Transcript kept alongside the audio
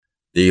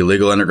The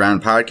Legal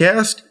Underground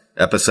Podcast,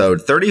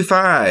 episode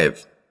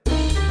 35.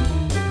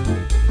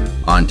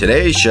 On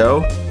today's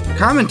show,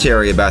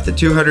 commentary about the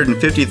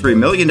 $253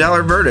 million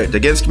verdict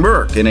against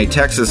Merck in a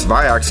Texas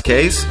Vioxx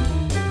case,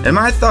 and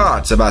my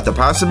thoughts about the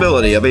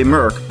possibility of a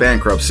Merck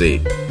bankruptcy.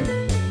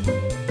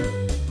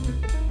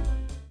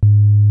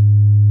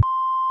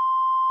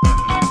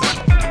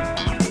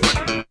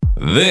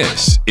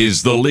 This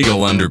is the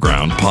Legal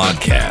Underground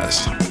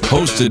Podcast,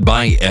 hosted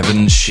by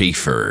Evan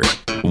Schaefer,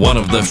 one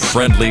of the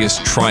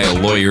friendliest trial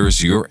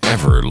lawyers you're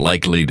ever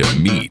likely to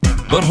meet,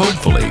 but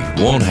hopefully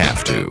won't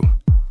have to.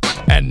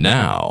 And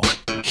now,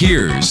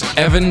 here's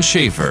Evan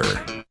Schaefer.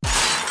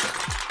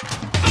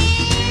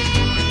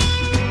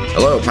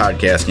 Hello,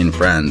 podcasting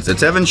friends.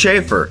 It's Evan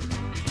Schaefer.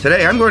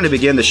 Today, I'm going to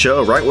begin the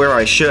show right where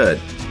I should,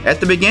 at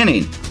the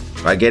beginning,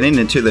 by getting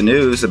into the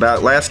news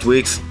about last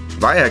week's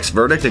Vioxx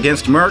verdict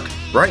against Merck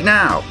right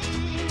now.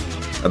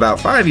 About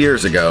 5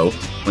 years ago,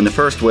 when the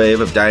first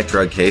wave of diet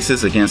drug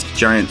cases against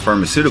giant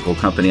pharmaceutical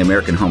company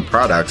American Home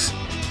Products,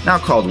 now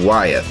called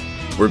Wyeth,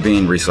 were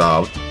being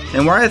resolved,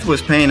 and Wyeth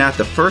was paying out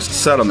the first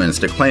settlements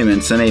to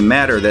claimants in a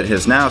matter that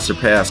has now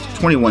surpassed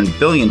 $21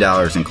 billion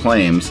in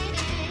claims,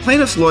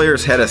 plaintiffs'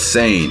 lawyers had a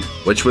saying,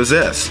 which was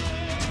this: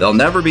 there'll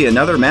never be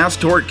another mass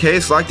tort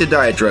case like the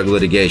diet drug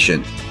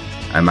litigation.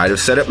 I might have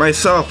said it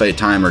myself a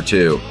time or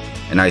two,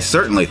 and I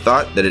certainly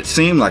thought that it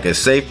seemed like a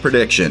safe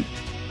prediction.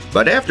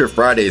 But after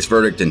Friday's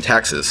verdict in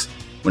Texas,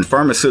 when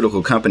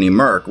pharmaceutical company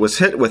Merck was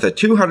hit with a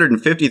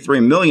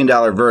 $253 million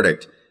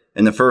verdict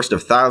in the first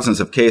of thousands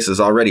of cases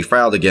already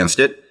filed against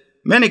it,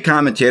 many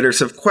commentators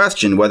have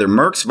questioned whether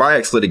Merck's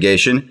Vioxx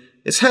litigation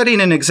is heading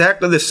in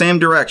exactly the same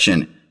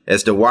direction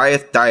as the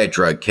Wyeth diet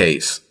drug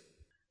case.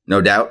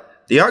 No doubt,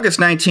 the August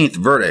 19th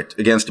verdict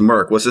against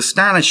Merck was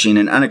astonishing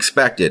and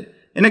unexpected,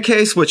 in a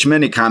case which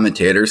many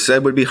commentators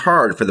said would be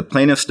hard for the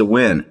plaintiffs to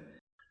win.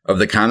 Of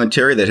the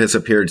commentary that has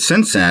appeared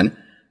since then,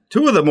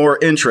 two of the more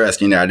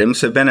interesting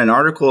items have been an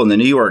article in the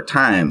New York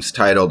Times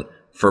titled,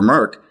 "For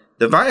Merck,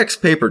 the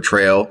Vioxx paper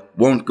trail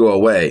won't go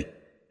away,"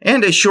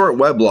 and a short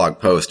weblog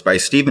post by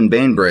Stephen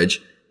Bainbridge,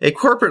 a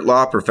corporate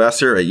law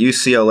professor at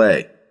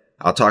UCLA.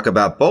 I'll talk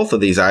about both of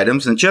these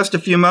items in just a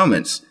few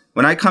moments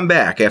when I come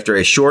back after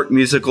a short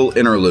musical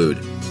interlude.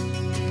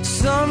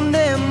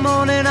 Sunday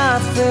morning I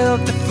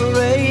felt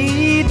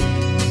afraid,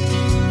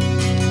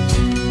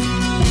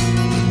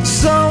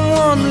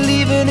 someone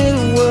leaving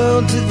his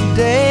world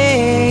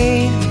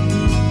today.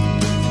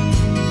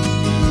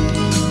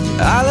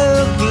 I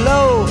looked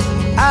low,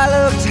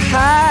 I looked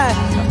high,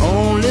 I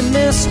only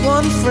miss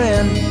one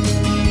friend.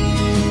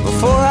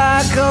 Before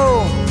I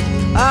go,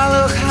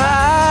 I look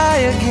high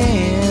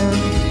again.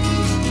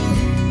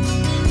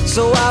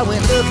 So I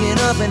went looking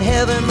up in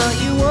heaven, but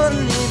you weren't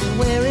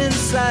anywhere in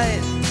sight.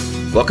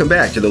 Welcome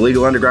back to the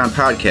Legal Underground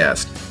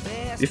Podcast.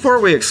 Before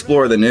we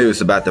explore the news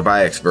about the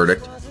Vioxx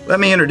verdict, let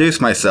me introduce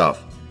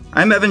myself.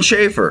 I'm Evan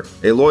Schaefer,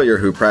 a lawyer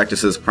who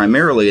practices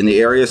primarily in the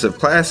areas of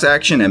class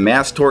action and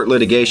mass tort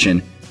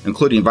litigation,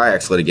 including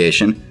Vioxx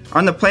litigation,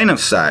 on the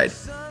plaintiff's side.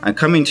 I'm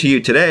coming to you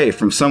today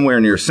from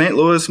somewhere near St.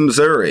 Louis,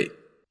 Missouri.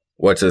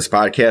 What's this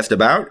podcast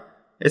about?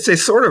 It's a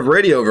sort of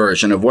radio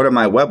version of one of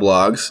my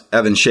weblogs,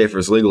 Evan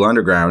Schaefer's Legal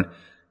Underground,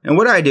 and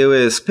what I do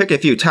is pick a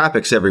few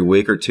topics every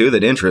week or two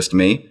that interest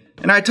me,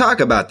 and I talk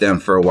about them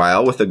for a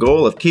while with the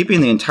goal of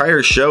keeping the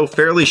entire show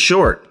fairly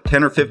short,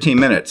 10 or 15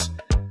 minutes.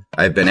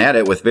 I've been at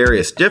it with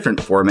various different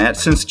formats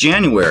since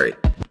January,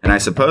 and I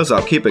suppose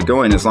I'll keep it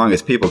going as long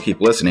as people keep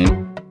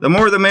listening. The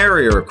more the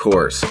merrier, of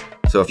course.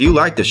 So if you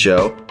like the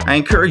show, I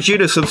encourage you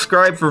to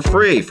subscribe for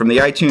free from the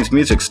iTunes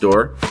Music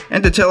Store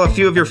and to tell a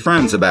few of your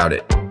friends about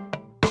it.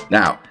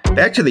 Now,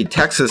 back to the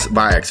Texas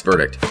Vioxx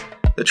verdict.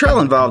 The trial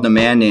involved a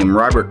man named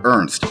Robert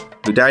Ernst,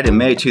 who died in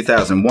May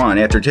 2001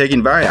 after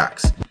taking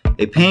Vioxx,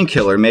 a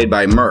painkiller made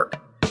by Merck.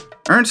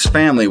 Ernst's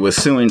family was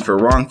suing for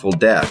wrongful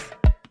death.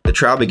 The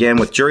trial began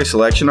with jury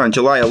selection on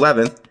July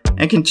 11th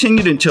and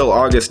continued until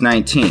August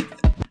 19th.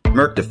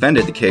 Merck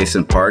defended the case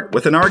in part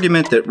with an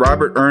argument that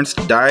Robert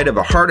Ernst died of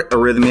a heart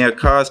arrhythmia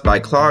caused by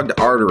clogged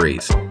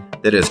arteries,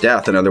 that his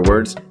death, in other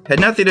words, had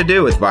nothing to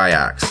do with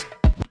Vioxx.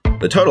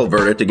 The total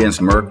verdict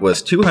against Merck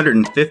was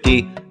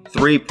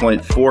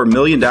 $253.4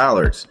 million,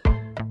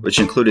 which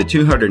included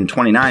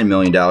 $229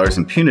 million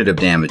in punitive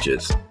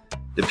damages.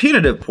 The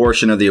punitive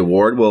portion of the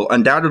award will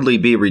undoubtedly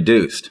be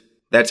reduced.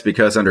 That's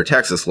because under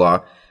Texas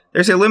law,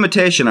 there's a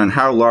limitation on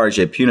how large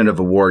a punitive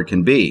award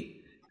can be.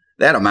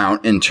 That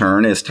amount, in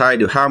turn, is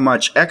tied to how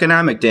much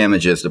economic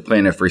damages the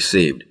plaintiff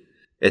received.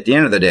 At the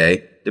end of the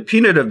day, the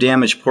punitive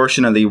damage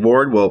portion of the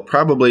award will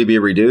probably be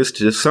reduced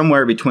to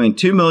somewhere between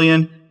 $2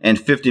 million and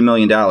 $50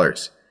 million.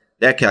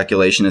 That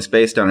calculation is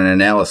based on an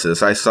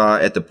analysis I saw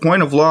at the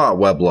Point of Law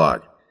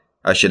weblog.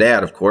 I should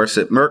add, of course,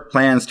 that Merck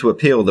plans to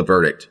appeal the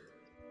verdict.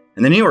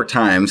 In the New York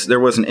Times,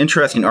 there was an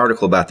interesting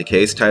article about the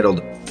case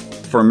titled,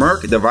 "For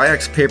Merck, the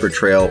Vioxx paper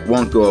trail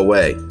won't go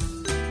away."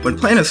 When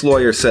plaintiffs'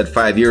 lawyers said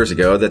 5 years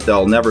ago that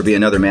there'll never be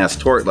another mass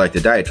tort like the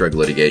diet drug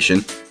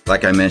litigation,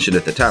 like I mentioned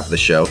at the top of the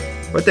show,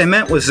 what they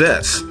meant was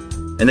this: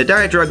 In the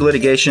diet drug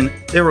litigation,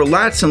 there were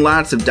lots and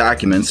lots of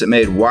documents that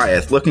made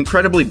Wyeth look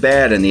incredibly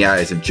bad in the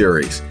eyes of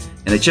juries,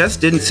 and it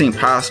just didn't seem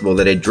possible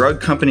that a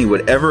drug company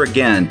would ever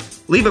again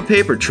leave a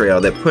paper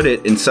trail that put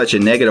it in such a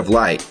negative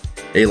light,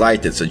 a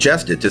light that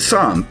suggested to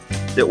some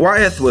that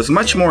Wyeth was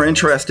much more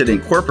interested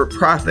in corporate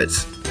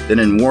profits than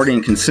in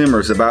warning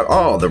consumers about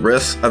all the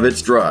risks of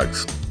its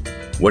drugs.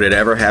 Would it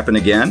ever happen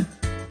again?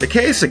 The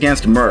case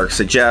against Merck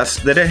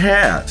suggests that it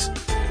has.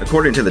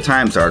 According to the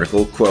Times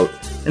article, quote,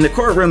 in the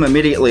courtroom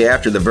immediately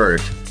after the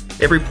verdict,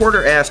 a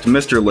reporter asked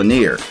Mr.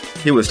 Lanier,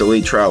 he was the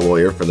lead trial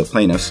lawyer for the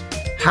plaintiffs,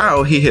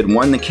 how he had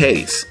won the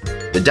case.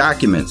 The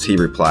documents, he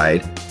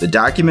replied. The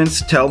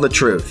documents tell the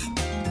truth.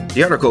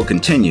 The article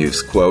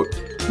continues, quote,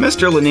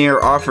 Mr.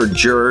 Lanier offered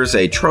jurors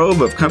a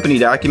trove of company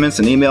documents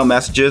and email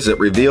messages that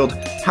revealed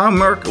how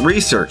Merck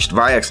researched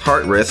Vioxx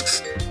heart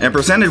risks and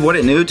presented what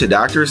it knew to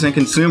doctors and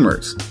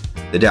consumers.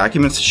 The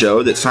documents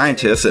showed that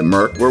scientists at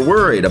Merck were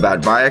worried about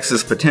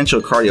Vioxx's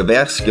potential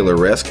cardiovascular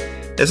risk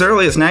as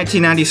early as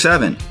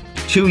 1997,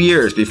 2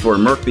 years before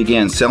Merck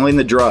began selling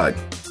the drug.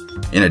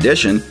 In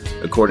addition,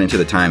 according to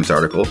the Times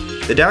article,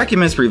 the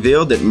documents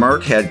revealed that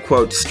Merck had,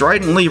 quote,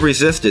 stridently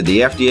resisted the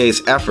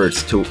FDA's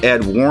efforts to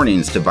add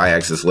warnings to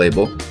Vioxx's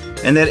label,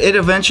 and that it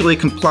eventually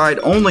complied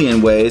only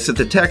in ways that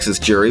the Texas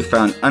jury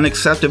found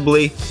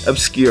unacceptably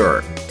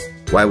obscure.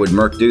 Why would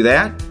Merck do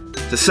that?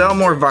 To sell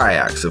more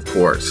Vioxx, of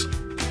course.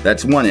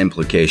 That's one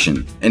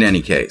implication, in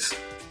any case.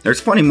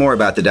 There's plenty more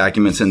about the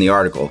documents in the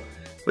article,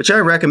 which I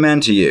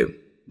recommend to you.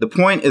 The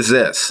point is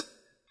this.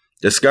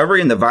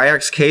 Discovery in the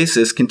Vioxx case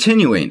is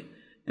continuing,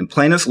 and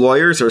plaintiffs'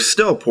 lawyers are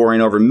still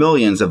poring over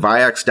millions of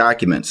Vioxx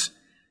documents.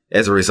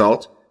 As a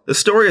result, the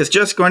story is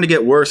just going to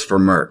get worse for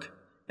Merck,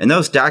 and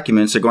those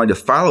documents are going to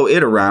follow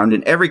it around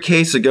in every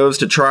case that goes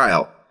to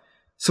trial.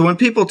 So when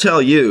people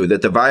tell you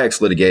that the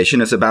Vioxx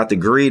litigation is about the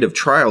greed of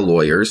trial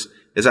lawyers,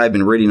 as I've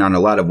been reading on a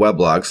lot of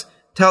weblogs,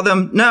 tell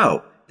them,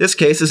 no, this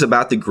case is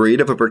about the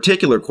greed of a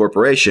particular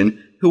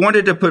corporation who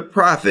wanted to put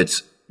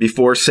profits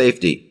before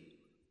safety.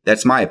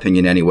 That's my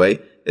opinion anyway.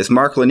 As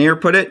Mark Lanier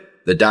put it,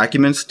 the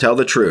documents tell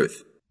the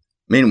truth.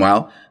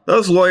 Meanwhile,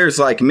 those lawyers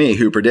like me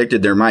who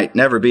predicted there might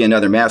never be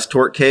another mass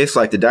tort case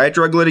like the diet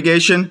drug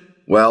litigation,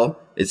 well,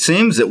 it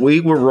seems that we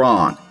were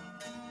wrong.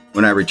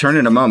 When I return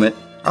in a moment,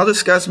 I'll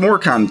discuss more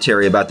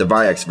commentary about the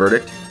Vioxx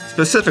verdict,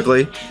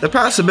 specifically the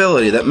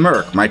possibility that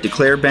Merck might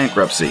declare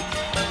bankruptcy.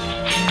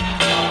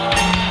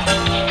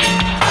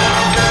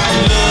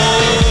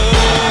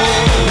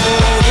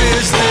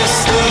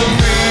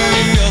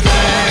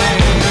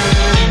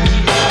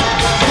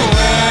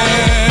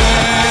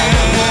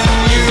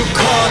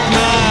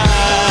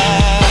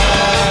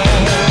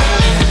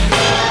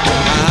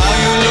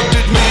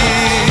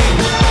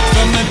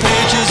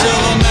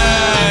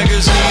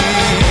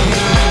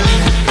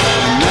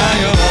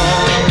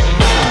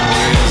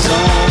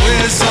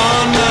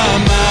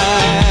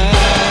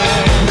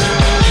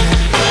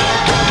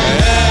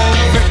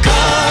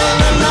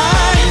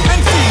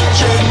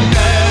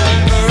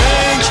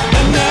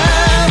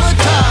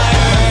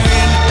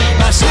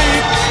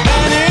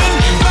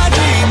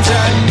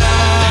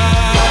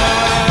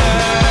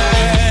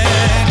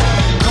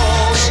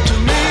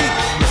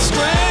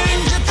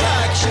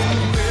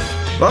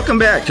 Welcome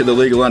back to the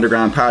Legal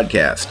Underground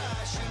podcast.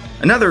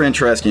 Another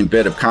interesting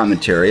bit of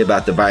commentary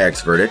about the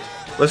Vioxx verdict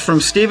was from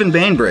Stephen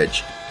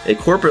Bainbridge, a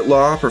corporate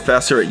law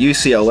professor at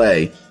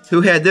UCLA,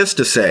 who had this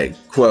to say,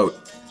 quote,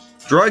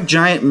 drug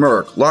giant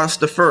Merck lost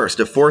the first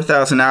of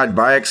 4,000-odd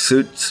Vioxx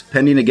suits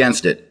pending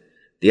against it.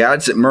 The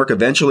odds that Merck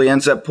eventually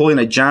ends up pulling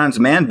a Johns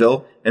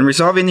Manville and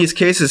resolving these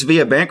cases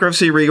via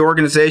bankruptcy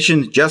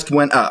reorganization just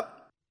went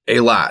up.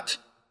 A lot.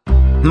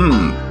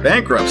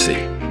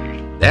 Bankruptcy.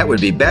 That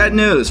would be bad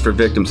news for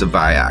victims of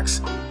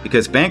Vioxx,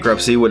 because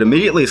bankruptcy would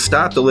immediately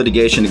stop the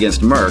litigation against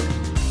Merck.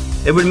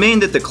 It would mean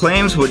that the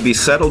claims would be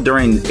settled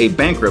during a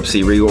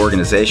bankruptcy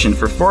reorganization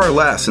for far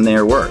less than they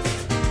are worth.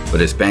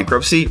 But is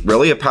bankruptcy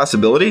really a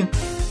possibility?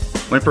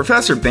 When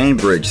Professor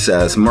Bainbridge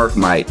says Merck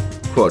might,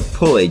 quote,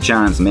 pull a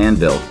Johns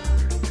Manville,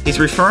 he's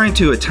referring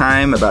to a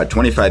time about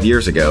 25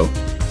 years ago,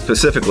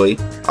 specifically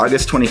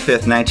August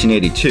 25,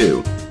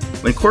 1982,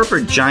 when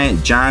corporate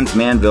giant Johns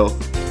Manville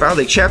filed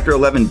a Chapter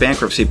 11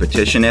 bankruptcy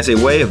petition as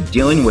a way of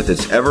dealing with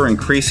its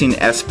ever-increasing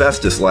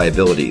asbestos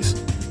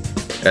liabilities.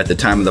 At the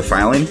time of the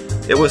filing,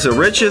 it was the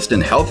richest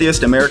and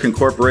healthiest American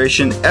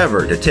corporation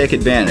ever to take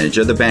advantage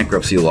of the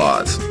bankruptcy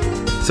laws.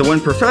 So when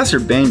Professor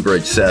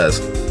Bainbridge says,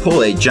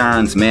 pull a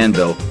Johns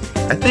Manville,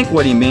 I think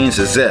what he means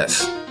is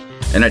this: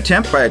 an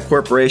attempt by a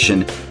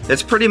corporation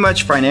that's pretty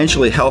much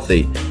financially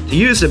healthy to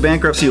use the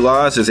bankruptcy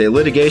laws as a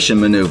litigation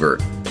maneuver,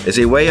 as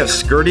a way of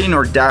skirting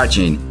or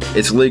dodging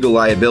its legal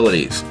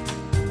liabilities.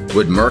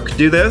 Would Merck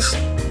do this?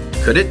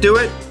 Could it do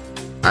it?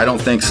 I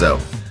don't think so.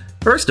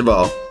 First of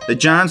all, the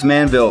Johns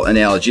Manville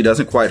analogy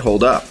doesn't quite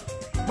hold up.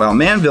 While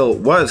Manville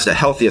was the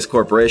healthiest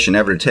corporation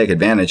ever to take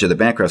advantage of the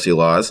bankruptcy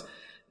laws,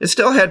 it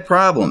still had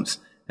problems,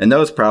 and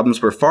those problems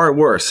were far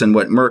worse than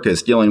what Merck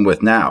is dealing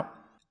with now.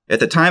 At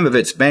the time of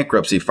its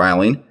bankruptcy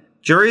filing,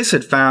 juries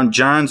had found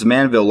Johns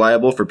Manville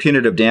liable for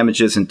punitive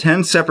damages in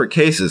 10 separate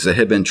cases that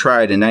had been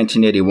tried in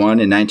 1981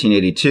 and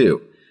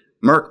 1982.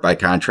 Merck, by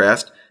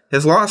contrast,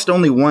 has lost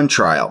only one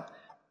trial,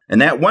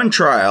 and that one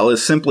trial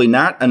is simply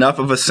not enough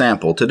of a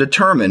sample to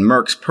determine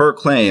Merck's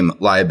per-claim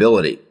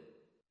liability.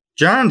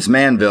 Johns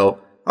Manville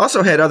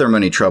also had other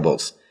money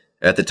troubles.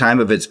 At the time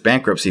of its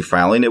bankruptcy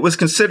filing, it was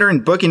considering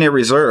booking a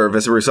reserve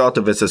as a result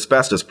of its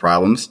asbestos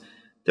problems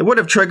that would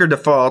have triggered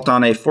default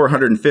on a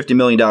 $450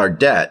 million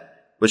debt,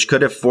 which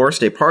could have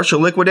forced a partial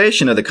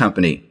liquidation of the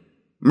company.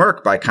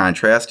 Merck, by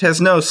contrast,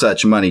 has no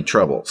such money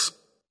troubles.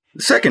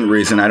 The second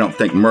reason I don't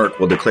think Merck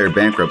will declare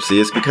bankruptcy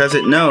is because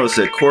it knows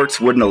that courts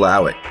wouldn't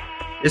allow it.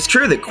 It's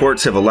true that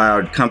courts have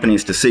allowed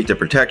companies to seek the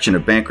protection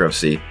of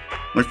bankruptcy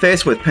when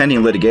faced with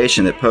pending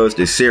litigation that posed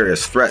a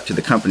serious threat to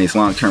the company's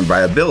long-term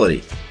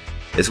viability,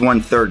 as one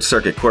Third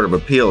Circuit Court of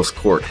Appeals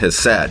court has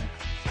said.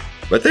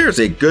 But there's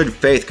a good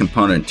faith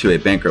component to a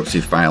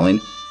bankruptcy filing,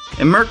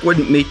 and Merck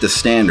wouldn't meet the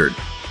standard.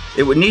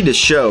 It would need to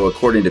show,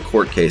 according to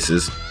court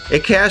cases, a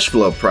cash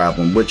flow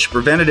problem which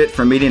prevented it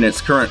from meeting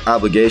its current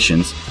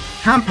obligations,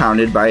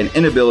 compounded by an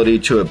inability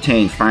to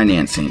obtain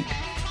financing.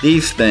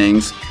 These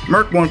things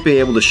Merck won't be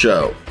able to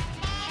show.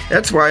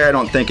 That's why I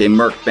don't think a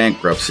Merck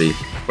bankruptcy,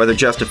 whether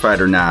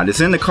justified or not,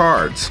 is in the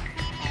cards.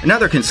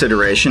 Another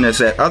consideration is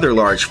that other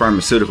large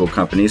pharmaceutical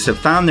companies have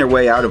found their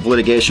way out of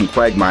litigation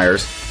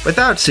quagmires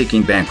without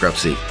seeking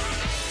bankruptcy.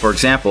 For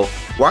example,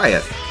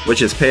 Wyeth, which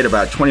has paid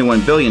about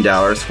 $21 billion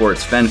for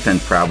its fen-phen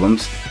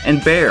problems,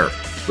 and Bayer,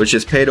 which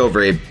has paid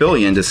over $1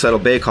 billion to settle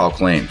Baycol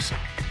claims.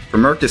 For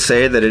Merck to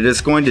say that it is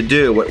going to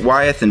do what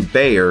Wyeth and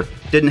Bayer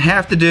didn't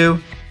have to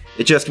do,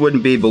 it just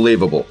wouldn't be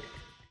believable.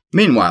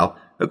 Meanwhile,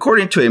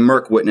 according to a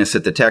Merck witness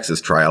at the Texas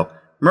trial,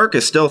 Merck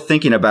is still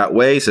thinking about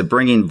ways of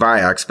bringing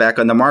Vioxx back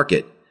on the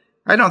market.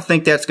 I don't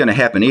think that's going to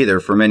happen either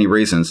for many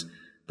reasons,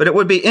 but it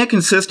would be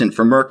inconsistent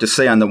for Merck to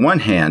say on the one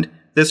hand,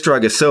 this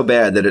drug is so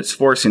bad that it's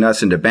forcing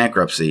us into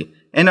bankruptcy,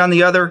 and on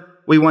the other,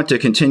 we want to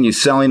continue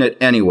selling it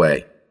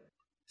anyway.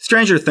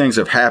 Stranger things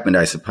have happened,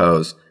 I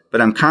suppose, but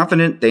I'm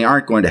confident they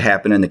aren't going to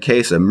happen in the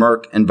case of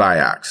Merck and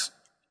Vioxx.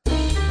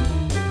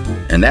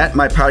 And that,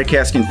 my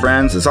podcasting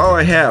friends, is all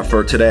I have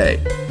for today.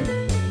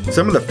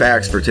 Some of the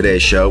facts for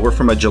today's show were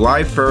from a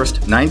July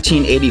 1st,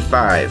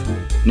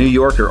 1985 New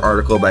Yorker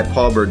article by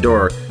Paul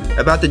Berdor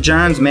about the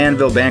Johns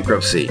Manville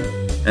bankruptcy,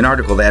 an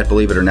article that,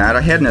 believe it or not,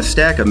 I had in a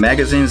stack of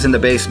magazines in the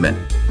basement.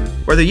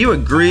 Whether you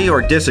agree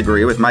or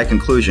disagree with my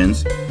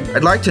conclusions,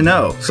 I'd like to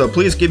know, so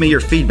please give me your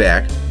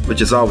feedback,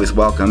 which is always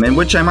welcome, and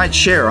which I might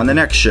share on the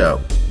next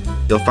show.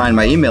 You'll find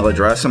my email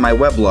address on my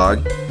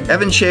weblog,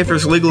 Evan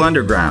Schaefer's Legal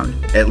Underground,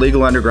 at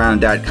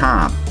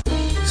legalunderground.com.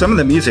 Some of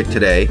the music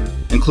today,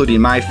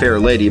 including My Fair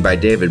Lady by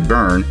David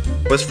Byrne,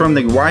 was from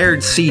the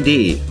Wired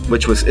CD,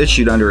 which was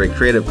issued under a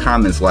Creative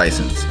Commons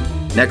license.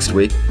 Next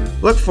week,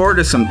 look forward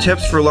to some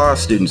tips for law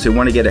students who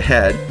want to get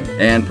ahead,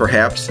 and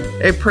perhaps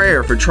a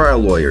prayer for trial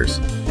lawyers.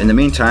 In the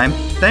meantime,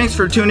 thanks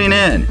for tuning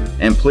in,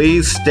 and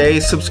please stay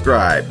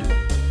subscribed.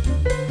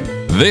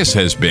 This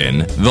has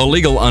been the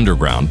Legal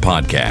Underground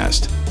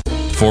Podcast.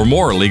 For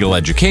more legal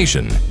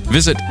education,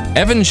 visit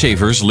Evan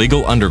Schaefer's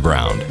Legal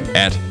Underground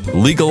at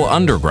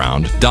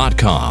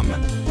legalunderground.com.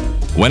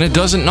 When it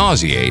doesn't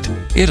nauseate,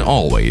 it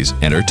always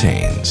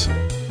entertains.